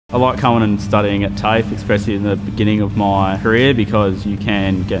I like coming and studying at TAFE, especially in the beginning of my career, because you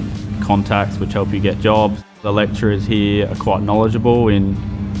can get contacts which help you get jobs. The lecturers here are quite knowledgeable in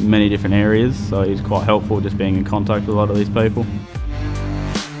many different areas, so it's quite helpful just being in contact with a lot of these people.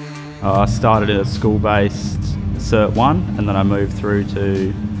 I started at a school-based Cert 1 and then I moved through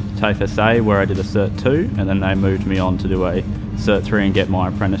to TAFE SA where I did a Cert 2, and then they moved me on to do a Cert 3 and get my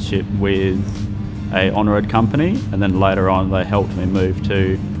apprenticeship with a on-road company, and then later on they helped me move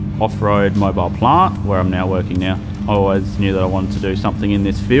to off-road mobile plant where I'm now working now. I always knew that I wanted to do something in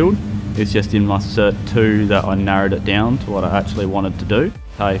this field. It's just in my Cert 2 that I narrowed it down to what I actually wanted to do.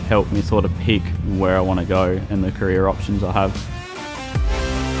 TAFE helped me sort of pick where I want to go and the career options I have.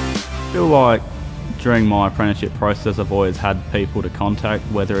 I feel like during my apprenticeship process I've always had people to contact,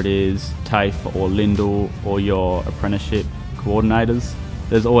 whether it is TAFE or Lyndall or your apprenticeship coordinators.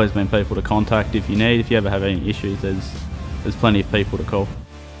 There's always been people to contact if you need. If you ever have any issues, there's plenty of people to call.